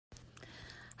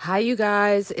Hi, you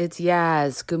guys. It's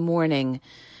Yaz. Good morning.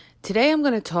 Today I'm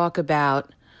going to talk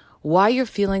about why you're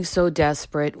feeling so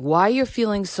desperate, why you're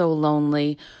feeling so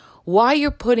lonely, why you're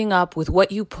putting up with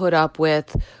what you put up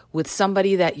with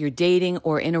somebody that you're dating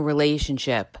or in a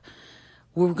relationship.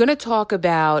 We're going to talk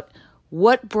about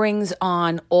what brings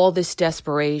on all this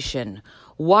desperation.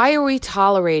 Why are we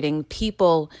tolerating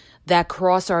people that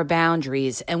cross our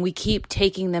boundaries and we keep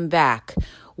taking them back?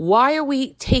 Why are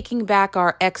we taking back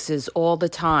our exes all the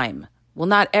time? Well,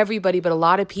 not everybody, but a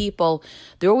lot of people,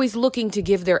 they're always looking to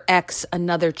give their ex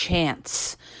another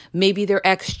chance. Maybe their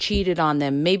ex cheated on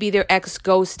them. Maybe their ex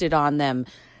ghosted on them.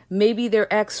 Maybe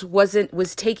their ex was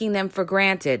taking them for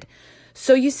granted.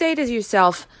 So you say to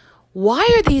yourself, why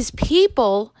are these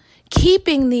people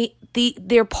keeping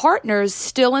their partners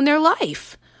still in their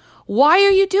life? Why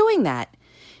are you doing that?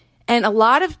 And a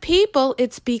lot of people,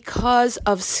 it's because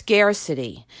of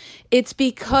scarcity. It's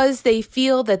because they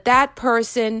feel that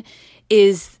person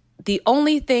is the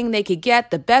only thing they could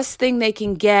get, the best thing they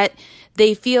can get.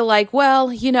 They feel like,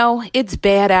 well, it's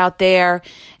bad out there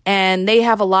and they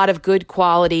have a lot of good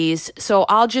qualities. So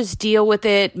I'll just deal with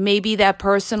it. Maybe that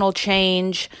person will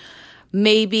change.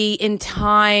 Maybe in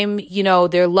time,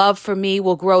 their love for me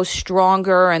will grow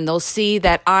stronger and they'll see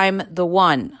that I'm the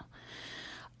one.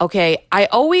 Okay, I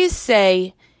always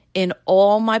say in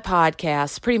all my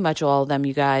podcasts, pretty much all of them,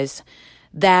 you guys,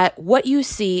 that what you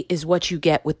see is what you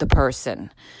get with the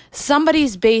person.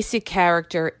 Somebody's basic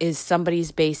character is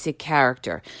somebody's basic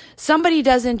character. Somebody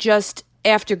doesn't just,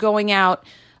 after going out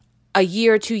a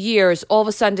year, 2 years, all of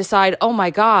a sudden decide, oh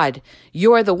my God,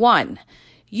 you're the one.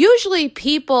 Usually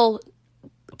people,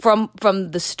 from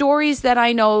the stories that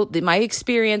I know, my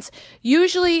experience,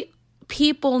 usually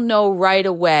people know right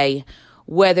away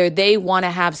whether they want to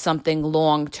have something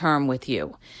long-term with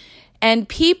you. And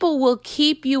people will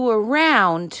keep you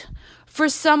around for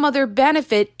some other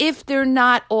benefit if they're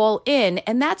not all in.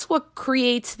 And that's what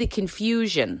creates the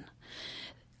confusion.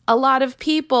 A lot of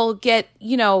people get,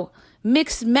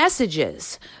 mixed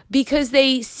messages because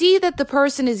they see that the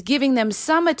person is giving them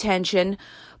some attention,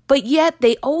 but yet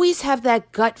they always have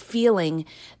that gut feeling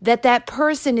that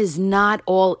person is not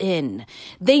all in.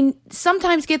 They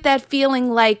sometimes get that feeling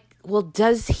like, well,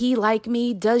 does he like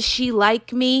me? Does she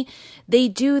like me? They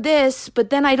do this, but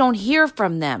then I don't hear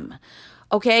from them.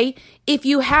 Okay? If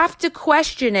you have to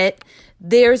question it,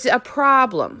 there's a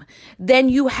problem. Then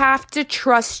you have to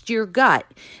trust your gut.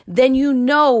 Then you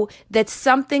know that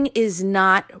something is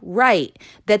not right.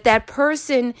 That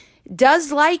person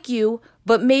does like you,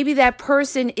 but maybe that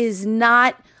person is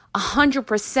not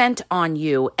 100% on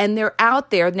you and they're out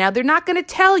there. Now, they're not going to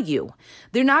tell you.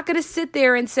 They're not going to sit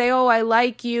there and say, oh, I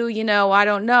like you, I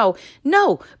don't know.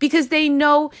 No, because they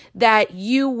know that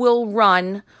you will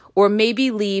run or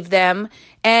maybe leave them,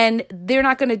 and they're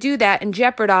not going to do that and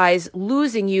jeopardize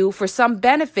losing you for some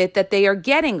benefit that they are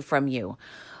getting from you.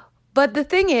 But the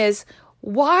thing is,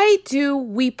 why do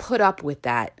we put up with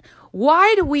that?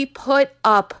 Why do we put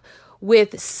up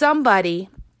with somebody?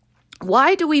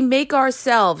 Why do we make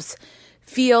ourselves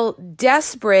feel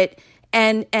desperate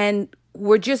and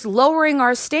we're just lowering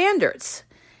our standards?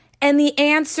 And the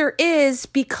answer is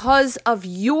because of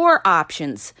your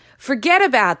options. Forget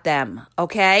about them,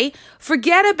 okay?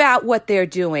 Forget about what they're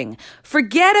doing.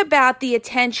 Forget about the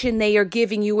attention they are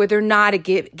giving you or they're not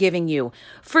giving you.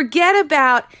 Forget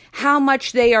about how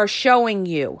much they are showing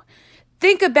you.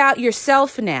 Think about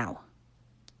yourself now.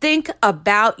 Think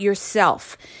about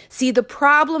yourself. See, the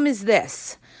problem is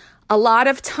this. A lot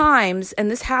of times, and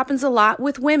this happens a lot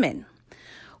with women,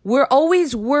 we're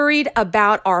always worried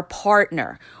about our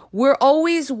partner. We're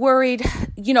always worried,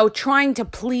 trying to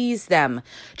please them,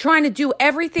 trying to do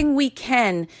everything we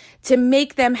can to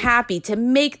make them happy, to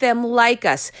make them like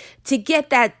us, to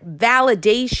get that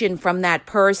validation from that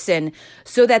person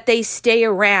so that they stay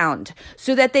around,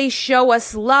 so that they show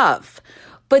us love.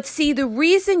 But see, the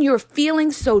reason you're feeling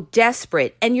so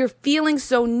desperate and you're feeling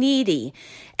so needy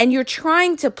and you're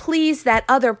trying to please that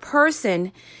other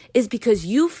person is because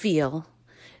you feel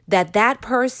that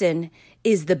person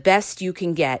is the best you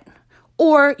can get,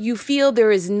 or you feel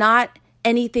there is not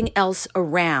anything else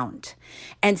around.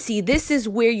 And see, this is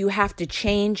where you have to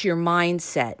change your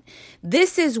mindset.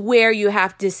 This is where you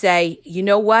have to say, you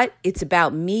know what? It's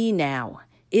about me now.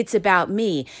 It's about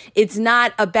me. It's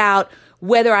not about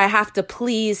whether I have to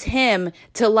please him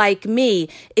to like me.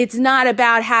 It's not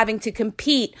about having to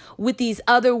compete with these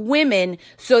other women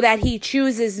so that he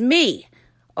chooses me.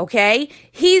 Okay?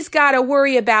 He's got to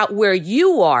worry about where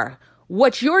you are,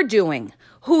 what you're doing,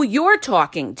 who you're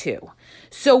talking to.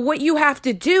 So what you have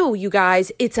to do, you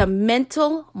guys, it's a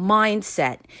mental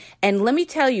mindset. And let me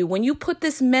tell you, when you put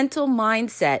this mental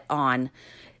mindset on,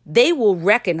 they will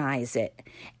recognize it,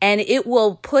 and it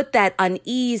will put that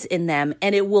unease in them,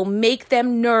 and it will make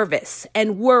them nervous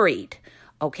and worried,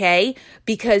 okay?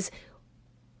 Because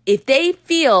if they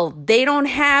feel they don't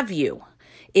have you,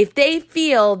 if they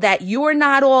feel that you're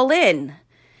not all in,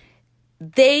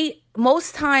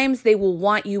 most times they will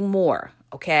want you more,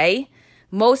 okay?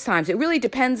 Most times. It really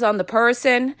depends on the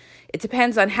person. It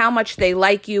depends on how much they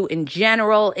like you in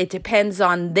general. It depends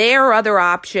on their other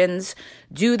options.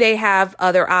 Do they have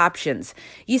other options?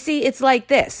 You see, it's like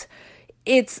this.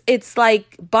 It's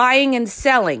like buying and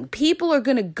selling. People are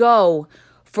going to go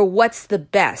for what's the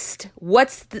best.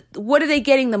 What are they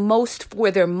getting the most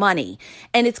for their money?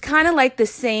 And it's kind of like the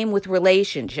same with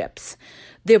relationships.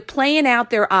 They're playing out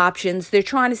their options. They're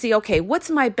trying to see, okay, what's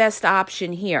my best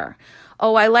option here?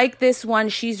 Oh, I like this one.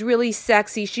 She's really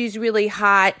sexy. She's really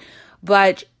hot,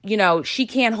 but, she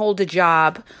can't hold a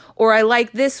job. Or I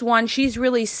like this one. She's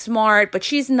really smart, but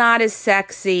she's not as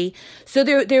sexy. So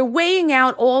they're weighing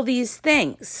out all these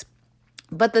things.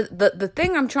 But the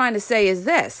thing I'm trying to say is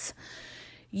this.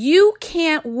 You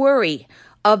can't worry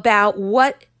about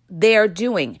what they're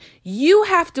doing. You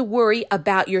have to worry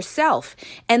about yourself.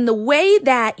 And the way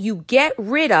that you get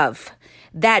rid of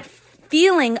that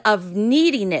feeling of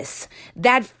neediness,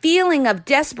 that feeling of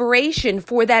desperation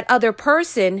for that other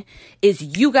person is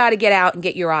you got to get out and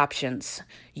get your options.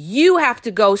 You have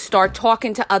to go start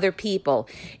talking to other people.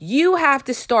 You have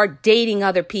to start dating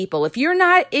other people. If you're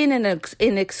not in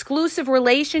an exclusive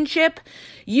relationship,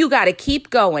 you got to keep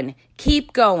going,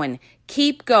 keep going,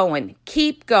 keep going,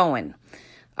 keep going.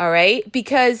 All right?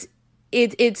 Because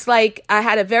it's like I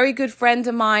had a very good friend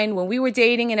of mine when we were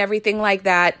dating and everything like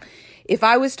that. If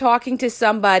I was talking to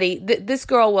somebody, this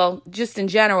girl, well, just in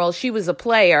general, she was a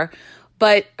player,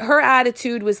 but her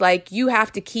attitude was like, you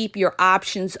have to keep your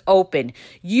options open.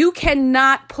 You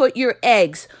cannot put your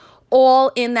eggs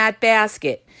all in that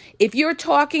basket. If you're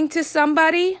talking to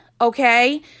somebody,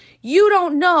 okay, you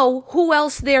don't know who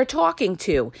else they're talking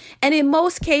to. And in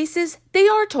most cases, they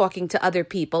are talking to other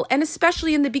people, and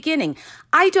especially in the beginning.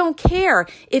 I don't care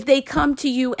if they come to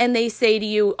you and they say to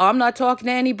you, I'm not talking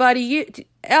to anybody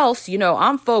else,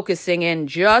 I'm focusing in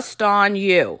just on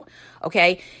you.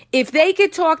 Okay? If they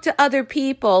could talk to other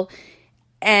people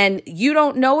and you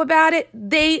don't know about it,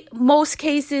 most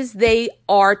cases, they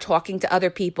are talking to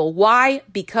other people. Why?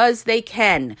 Because they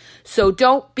can. So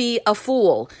don't be a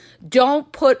fool.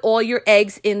 Don't put all your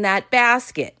eggs in that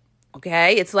basket.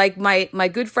 Okay? It's like my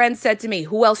good friend said to me,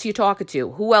 who else you talking to?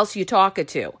 Who else you talking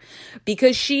to?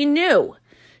 Because she knew.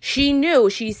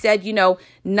 She said,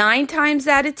 9 times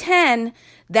out of 10,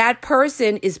 that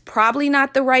person is probably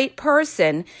not the right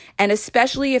person. And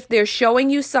especially if they're showing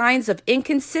you signs of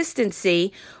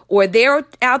inconsistency or they're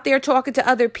out there talking to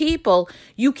other people,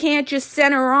 you can't just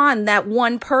center on that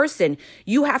one person.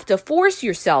 You have to force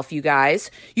yourself, you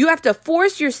guys. You have to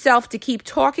force yourself to keep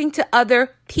talking to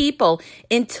other people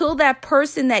until that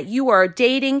person that you are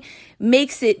dating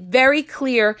makes it very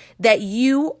clear that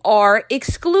you are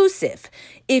exclusive.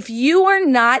 If you are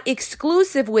not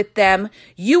exclusive with them,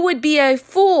 you would be a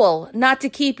fool not to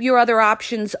keep your other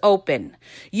options open.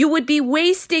 You would be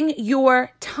wasting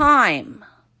your time.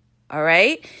 All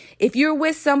right? If you're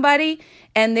with somebody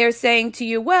and they're saying to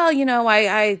you, well,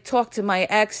 I talk to my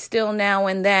ex still now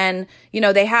and then,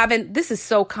 they haven't, this is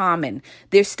so common.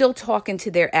 They're still talking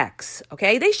to their ex,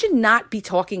 okay? They should not be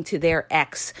talking to their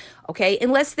ex, okay?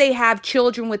 Unless they have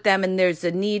children with them and there's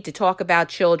a need to talk about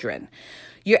children.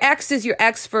 Your ex is your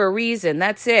ex for a reason.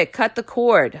 That's it. Cut the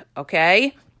cord,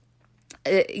 okay?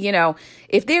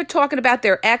 If they're talking about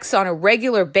their ex on a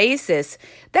regular basis,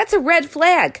 that's a red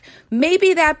flag.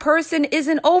 Maybe that person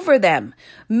isn't over them.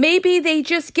 Maybe they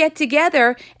just get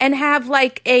together and have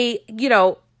like a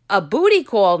booty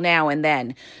call now and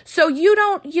then. So you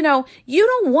don't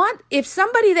want, if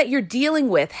somebody that you're dealing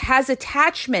with has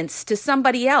attachments to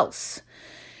somebody else,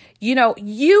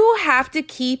 you have to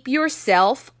keep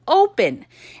yourself open.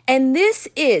 And this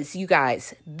is, you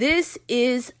guys, this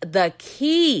is the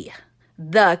key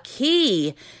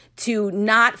to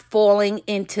not falling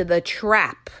into the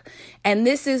trap. And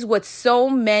this is what so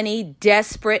many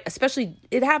desperate, especially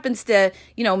it happens to,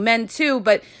 men too,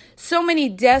 but so many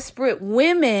desperate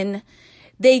women,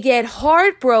 they get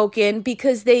heartbroken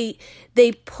because they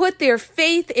put their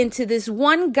faith into this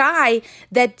one guy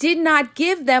that did not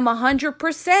give them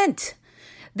 100%.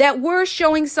 That were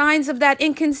showing signs of that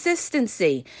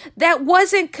inconsistency, that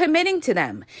wasn't committing to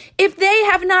them. If they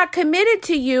have not committed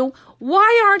to you,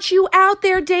 why aren't you out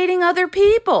there dating other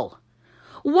people?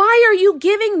 Why are you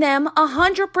giving them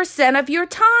 100% of your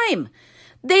time?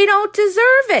 They don't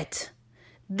deserve it.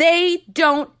 They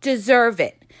don't deserve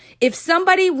it. If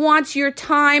somebody wants your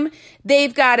time,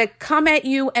 they've got to come at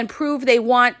you and prove they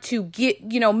want to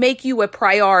make you a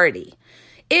priority.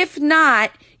 If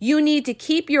not, you need to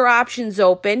keep your options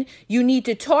open. You need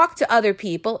to talk to other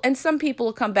people. And some people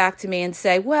will come back to me and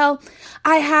say, well,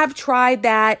 I have tried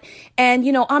that. And,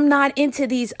 I'm not into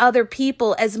these other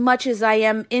people as much as I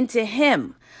am into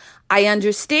him. I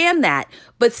understand that.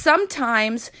 But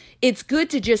sometimes it's good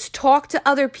to just talk to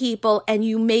other people and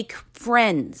you make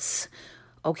friends.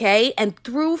 Okay? And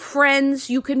through friends,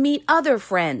 you can meet other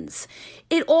friends.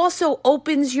 It also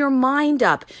opens your mind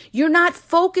up. You're not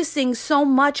focusing so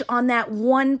much on that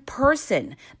one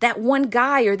person, that one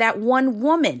guy or that one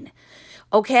woman.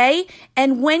 Okay?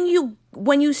 And when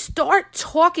you start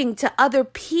talking to other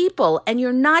people and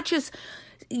you're not just,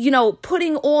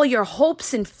 putting all your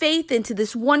hopes and faith into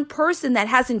this one person that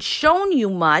hasn't shown you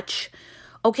much,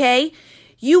 okay?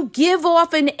 You give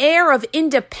off an air of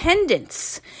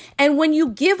independence. And when you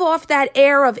give off that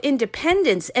air of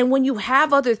independence and when you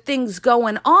have other things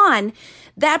going on,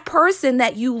 that person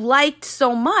that you liked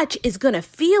so much is going to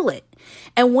feel it.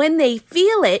 And when they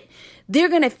feel it, they're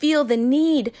going to feel the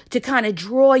need to kind of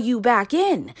draw you back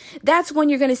in. That's when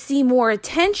you're going to see more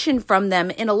attention from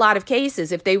them in a lot of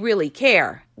cases if they really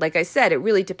care. Like I said, it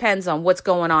really depends on what's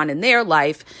going on in their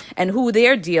life and who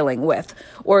they're dealing with,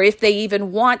 or if they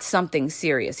even want something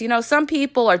serious. Some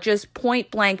people are just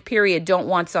point blank period, don't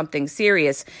want something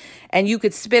serious. And you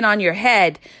could spin on your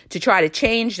head to try to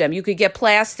change them. You could get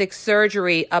plastic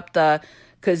surgery up the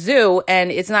kazoo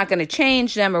and it's not going to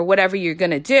change them or whatever you're going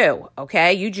to do.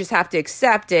 Okay. You just have to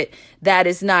accept it. That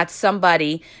is not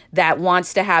somebody that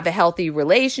wants to have a healthy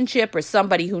relationship or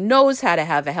somebody who knows how to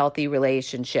have a healthy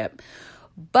relationship.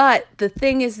 But the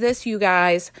thing is this, you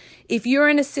guys, if you're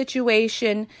in a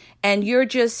situation and you're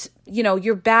just,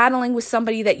 you're battling with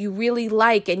somebody that you really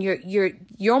like and you're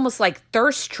almost like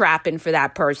thirst trapping for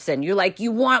that person. You're like,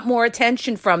 you want more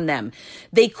attention from them.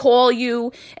 They call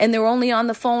you and they're only on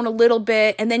the phone a little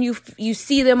bit. And then you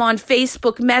see them on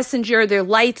Facebook Messenger, their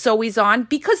light's always on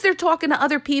because they're talking to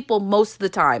other people most of the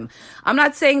time. I'm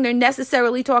not saying they're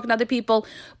necessarily talking to other people,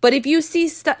 but if you see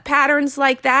patterns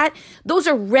like that, those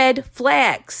are red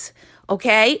flags.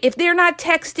 Okay, if they're not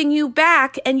texting you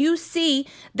back and you see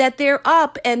that they're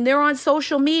up and they're on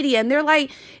social media and they're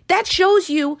like, that shows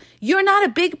you're not a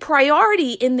big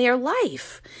priority in their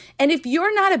life. And if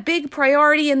you're not a big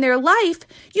priority in their life,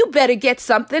 you better get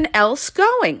something else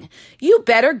going. You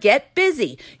better get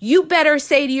busy. You better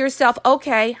say to yourself,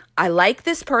 okay, I like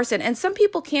this person. And some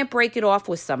people can't break it off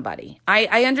with somebody.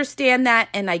 I understand that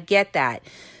and I get that.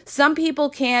 Some people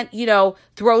can't,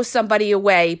 throw somebody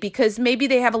away because maybe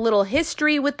they have a little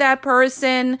history with that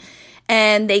person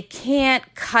and they can't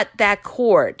cut that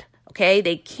cord. Okay.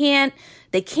 They can't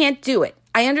do it.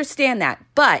 I understand that.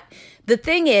 But the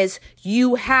thing is,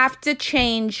 you have to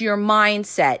change your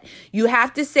mindset. You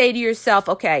have to say to yourself,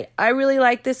 okay, I really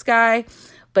like this guy,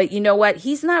 but you know what?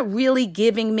 He's not really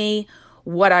giving me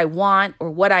what I want or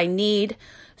what I need.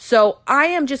 So I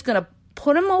am just going to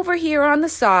put him over here on the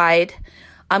side.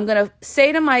 I'm going to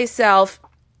say to myself,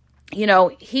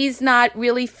 he's not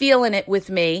really feeling it with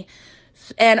me.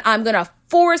 And I'm going to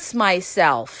force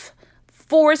myself.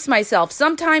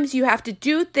 Sometimes you have to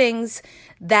do things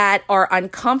that are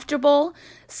uncomfortable.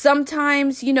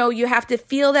 Sometimes, you have to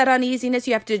feel that uneasiness.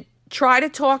 You have to try to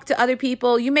talk to other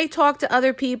people. You may talk to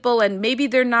other people and maybe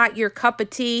they're not your cup of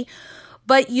tea.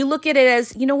 But you look at it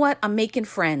as, you know what? I'm making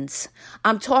friends.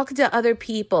 I'm talking to other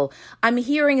people. I'm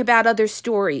hearing about other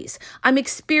stories. I'm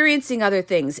experiencing other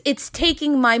things. It's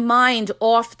taking my mind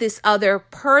off this other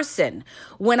person.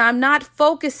 When I'm not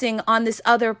focusing on this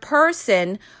other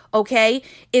person, okay,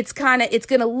 it's going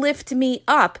to lift me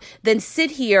up than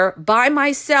sit here by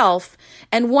myself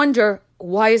and wonder,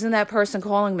 why isn't that person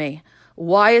calling me?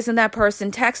 Why isn't that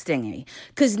person texting me?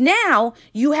 Because now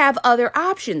you have other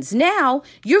options. Now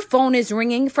your phone is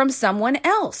ringing from someone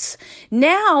else.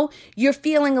 Now you're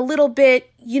feeling a little bit,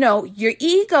 your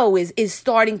ego is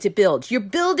starting to build. You're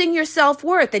building your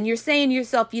self-worth and you're saying to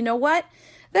yourself, you know what?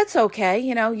 That's okay.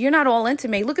 You're not all into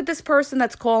me. Look at this person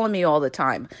that's calling me all the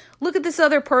time. Look at this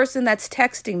other person that's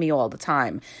texting me all the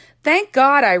time. Thank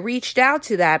God I reached out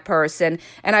to that person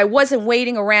and I wasn't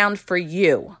waiting around for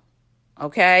you.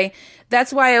 Okay?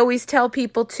 That's why I always tell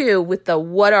people too, with the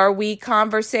what are we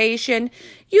conversation,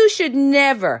 you should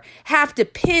never have to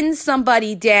pin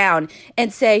somebody down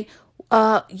and say,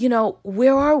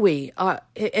 where are we?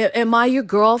 Am I your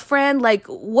girlfriend? Like,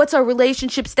 what's our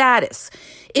relationship status?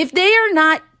 If they are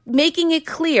not making it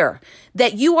clear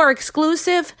that you are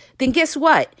exclusive, then guess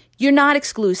what? You're not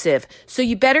exclusive. So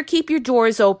you better keep your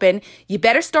doors open. You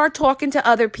better start talking to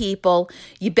other people.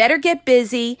 You better get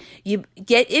busy. You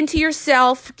get into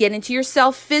yourself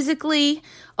physically.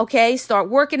 Okay, start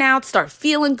working out, start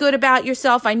feeling good about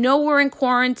yourself. I know we're in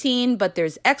quarantine, but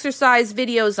there's exercise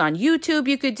videos on YouTube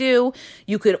you could do.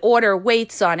 You could order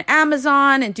weights on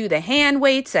Amazon and do the hand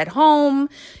weights at home.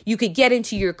 You could get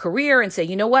into your career and say,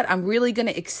 you know what, I'm really going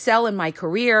to excel in my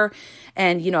career.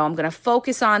 And, I'm going to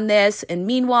focus on this. And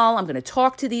meanwhile, I'm going to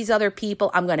talk to these other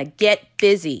people. I'm going to get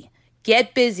busy.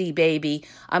 Get busy, baby.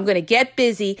 I'm going to get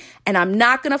busy, and I'm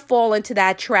not going to fall into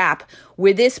that trap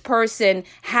where this person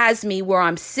has me where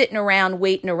I'm sitting around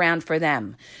waiting around for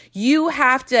them. You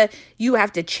have to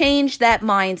change that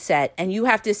mindset, and you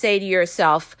have to say to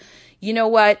yourself, you know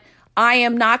what? I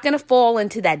am not going to fall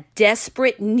into that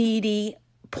desperate, needy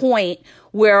point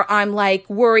where I'm like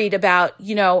worried about,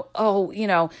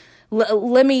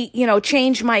 let me,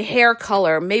 change my hair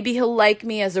color. Maybe he'll like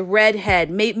me as a redhead.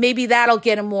 Maybe that'll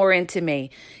get him more into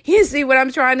me. You see what I'm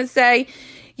trying to say?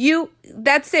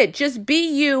 That's it. Just be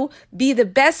you. Be the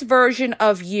best version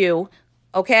of you,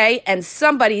 okay? And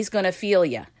somebody's going to feel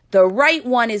you. The right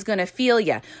one is going to feel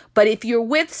you. But if you're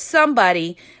with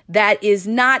somebody that is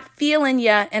not feeling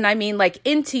you, and I mean like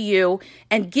into you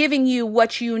and giving you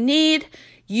what you need,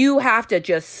 you have to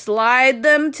just slide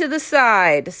them to the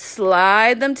side,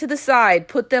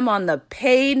 put them on the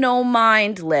pay no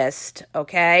mind list,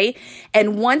 okay?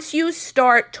 And once you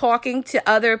start talking to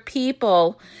other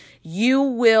people, it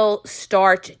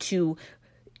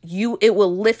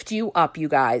will lift you up, you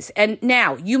guys. And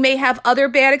now you may have other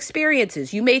bad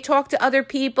experiences. You may talk to other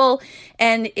people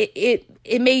and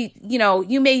it may,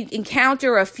 you may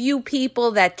encounter a few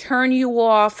people that turn you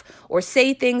off or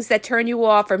say things that turn you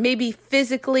off, or maybe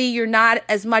physically you're not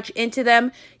as much into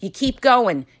them. You keep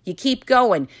going.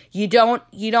 You don't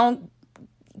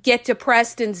get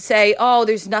depressed and say, oh,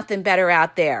 there's nothing better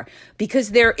out there,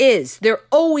 because there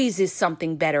always is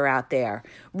something better out there.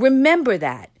 Remember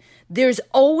that. There's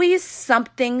always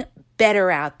something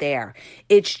better out there.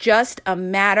 It's just a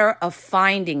matter of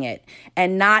finding it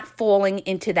and not falling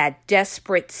into that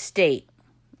desperate state.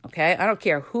 Okay? I don't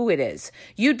care who it is.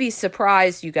 You'd be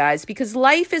surprised, you guys, because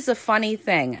life is a funny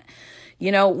thing.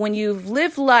 When you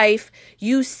live life,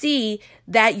 you see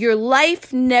that your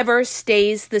life never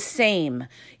stays the same.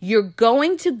 You're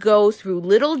going to go through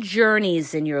little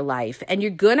journeys in your life, and you're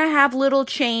going to have little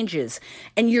changes,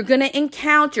 and you're going to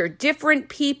encounter different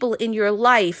people in your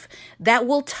life that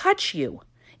will touch you.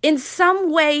 In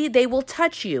some way, they will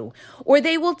touch you, or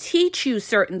they will teach you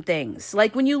certain things.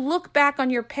 Like when you look back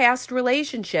on your past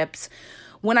relationships,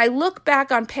 when I look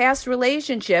back on past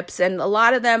relationships, and a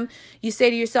lot of them, you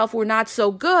say to yourself, were not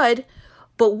so good,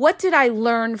 but what did I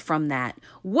learn from that?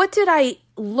 What did I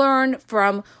learn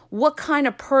from what kind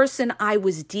of person I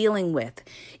was dealing with?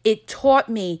 It taught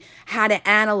me how to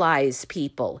analyze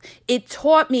people. It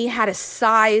taught me how to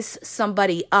size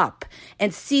somebody up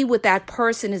and see what that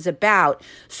person is about.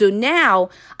 So now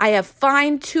I have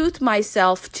fine-toothed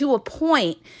myself to a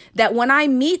point that when I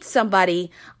meet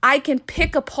somebody, I can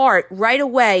pick apart right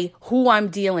away who I'm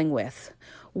dealing with.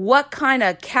 What kind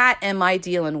of cat am I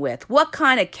dealing with? What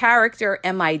kind of character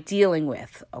am I dealing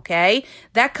with? Okay?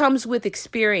 That comes with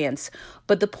experience.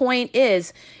 But the point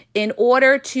is, in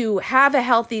order to have a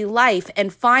healthy life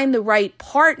and find the right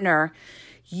partner,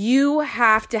 you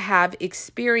have to have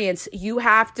experience.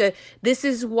 This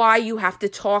is why you have to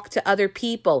talk to other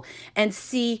people and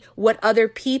see what other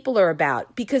people are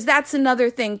about. Because that's another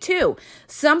thing too.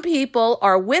 Some people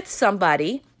are with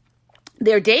somebody,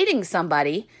 they're dating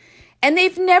somebody, and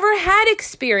they've never had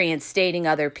experience dating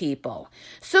other people.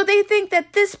 So they think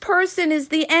that this person is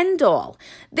the end all.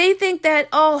 They think that,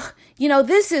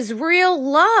 this is real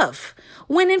love.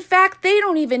 When in fact, they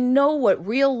don't even know what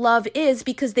real love is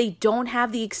because they don't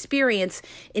have the experience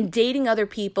in dating other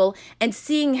people and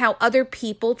seeing how other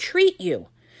people treat you.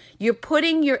 You're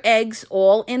putting your eggs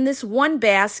all in this one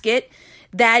basket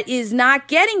that is not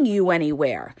getting you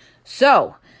anywhere.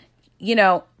 So,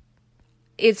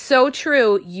 it's so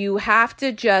true. You have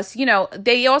to just,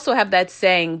 they also have that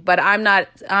saying, but I'm not,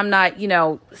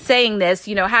 saying this,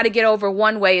 how to get over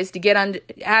one way is to get under,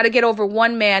 how to get over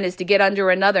one man is to get under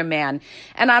another man.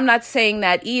 And I'm not saying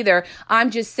that either.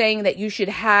 I'm just saying that you should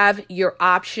have your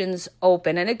options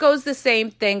open. And it goes the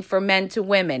same thing for men to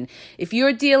women. If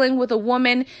you're dealing with a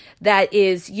woman that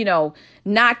is,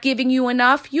 not giving you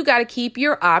enough, you got to keep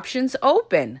your options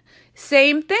open.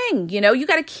 Same thing, you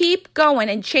got to keep going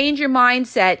and change your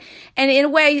mindset. And in a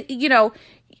way, you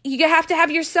have to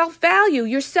have your self-value,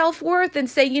 your self-worth, and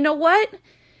say, you know what?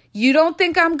 You don't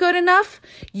think I'm good enough?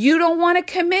 You don't want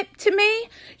to commit to me?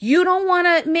 You don't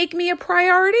want to make me a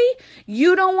priority?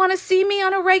 You don't want to see me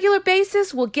on a regular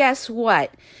basis? Well, guess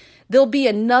what? There'll be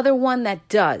another one that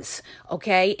does,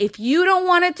 okay? If you don't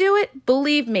want to do it,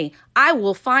 believe me, I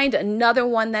will find another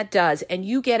one that does. And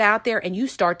you get out there and you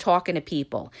start talking to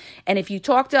people. And if you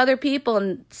talk to other people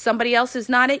and somebody else is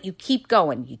not it, you keep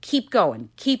going. You keep going,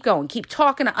 keep going. Keep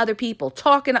talking to other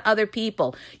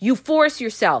people, You force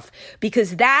yourself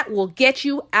because that will get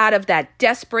you out of that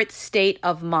desperate state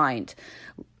of mind.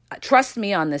 Trust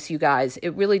me on this, you guys.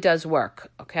 It really does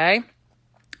work, okay?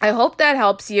 I hope that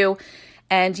helps you.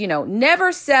 And,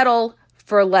 never settle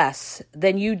for less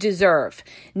than you deserve.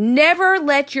 Never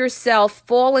let yourself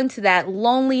fall into that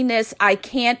loneliness. I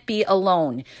can't be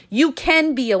alone. You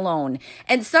can be alone.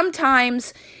 And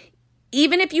sometimes,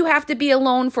 even if you have to be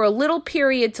alone for a little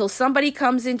period till somebody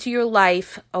comes into your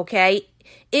life, okay,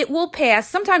 it will pass.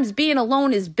 Sometimes being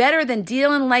alone is better than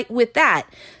dealing with that.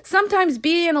 Sometimes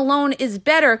being alone is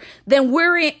better than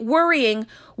worrying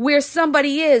where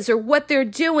somebody is or what they're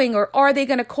doing or are they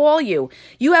going to call you.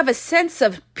 You have a sense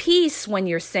of peace when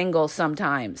you're single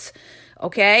sometimes,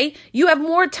 okay? You have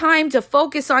more time to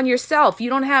focus on yourself. You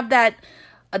don't have that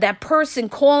person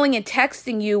calling and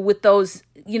texting you with those,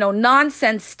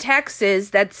 nonsense texts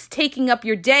that's taking up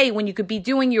your day when you could be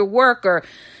doing your work or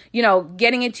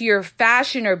getting into your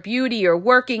fashion or beauty or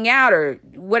working out or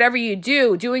whatever you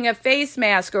do, doing a face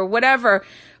mask or whatever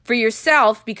for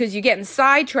yourself because you're getting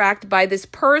sidetracked by this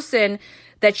person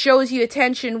that shows you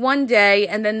attention one day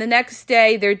and then the next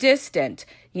day they're distant,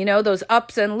 those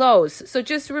ups and lows. So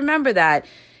just remember that,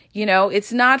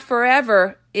 it's not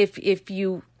forever if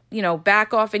you,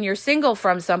 back off and you're single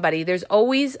from somebody. There's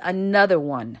always another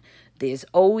one. There's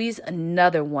always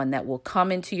another one that will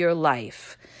come into your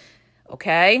life.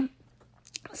 Okay,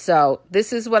 so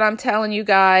this is what I'm telling you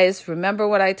guys. Remember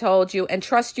what I told you and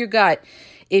trust your gut.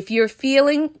 If you're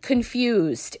feeling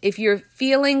confused, if you're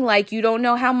feeling like you don't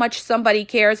know how much somebody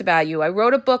cares about you, I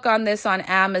wrote a book on this on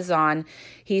Amazon.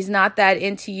 He's not that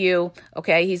into you.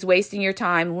 Okay, he's wasting your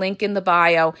time. Link in the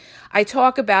bio. I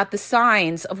talk about the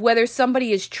signs of whether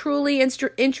somebody is truly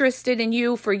interested in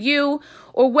you for you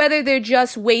or whether they're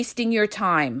just wasting your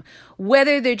time,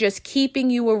 whether they're just keeping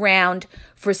you around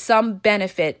for some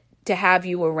benefit to have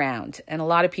you around. And a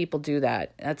lot of people do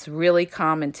that. That's really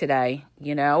common today.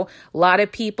 A lot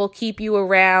of people keep you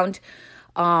around,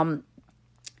 and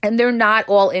they're not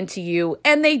all into you,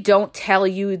 and they don't tell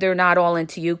you they're not all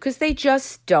into you because they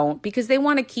just don't, because they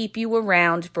want to keep you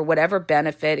around for whatever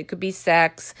benefit. It could be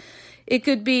sex. It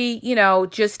could be,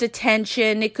 just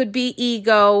attention. It could be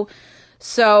ego.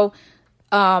 So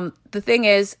the thing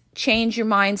is, change your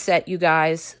mindset, you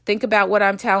guys. Think about what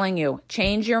I'm telling you.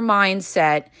 Change your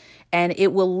mindset and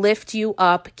it will lift you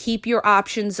up. Keep your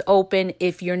options open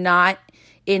if you're not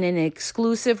in an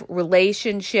exclusive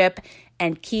relationship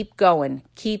and keep going.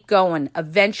 Keep going.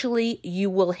 Eventually, you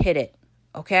will hit it.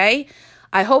 Okay?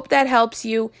 I hope that helps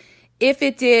you. If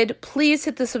it did, please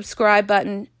hit the subscribe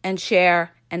button and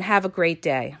share and have a great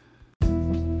day.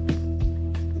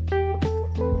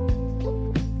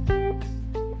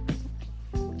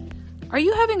 Are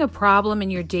you having a problem in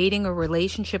your dating or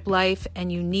relationship life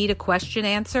and you need a question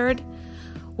answered?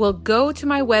 Well, go to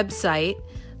my website.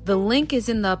 The link is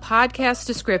in the podcast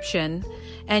description,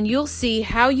 and you'll see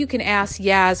how you can ask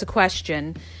Yaz a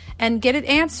question and get it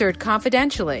answered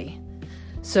confidentially.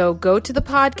 So go to the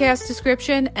podcast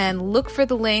description and look for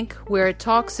the link where it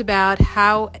talks about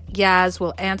how Yaz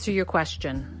will answer your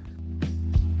question.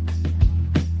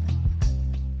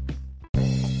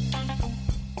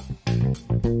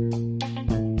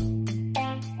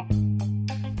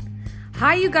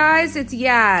 Hi, you guys, it's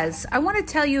Yaz. I want to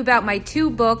tell you about my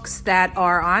 2 books that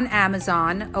are on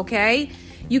Amazon, okay?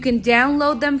 You can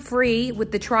download them free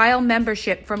with the trial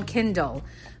membership from Kindle.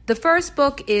 The first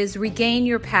book is Regain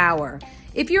Your Power.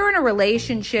 If you're in a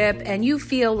relationship and you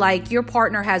feel like your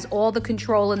partner has all the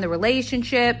control in the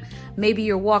relationship, maybe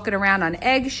you're walking around on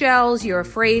eggshells, you're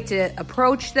afraid to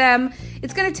approach them,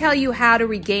 it's going to tell you how to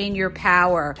regain your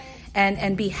power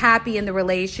and be happy in the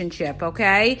relationship,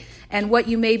 okay? And what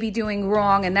you may be doing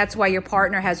wrong, and that's why your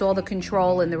partner has all the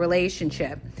control in the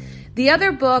relationship. The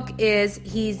other book is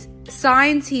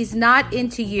Signs He's Not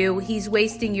Into You, He's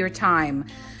Wasting Your Time.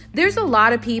 There's a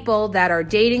lot of people that are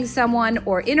dating someone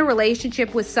or in a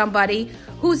relationship with somebody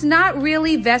who's not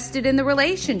really vested in the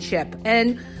relationship.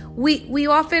 And we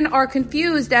often are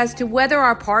confused as to whether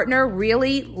our partner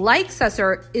really likes us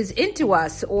or is into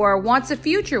us or wants a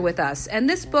future with us. And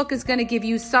this book is going to give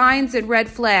you signs and red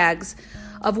flags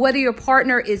of whether your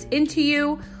partner is into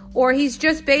you or he's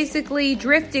just basically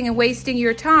drifting and wasting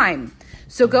your time.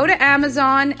 So go to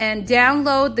Amazon and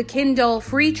download the Kindle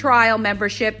free trial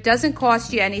membership. Doesn't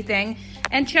cost you anything.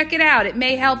 And check it out. It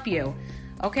may help you.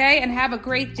 Okay? And have a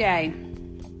great day.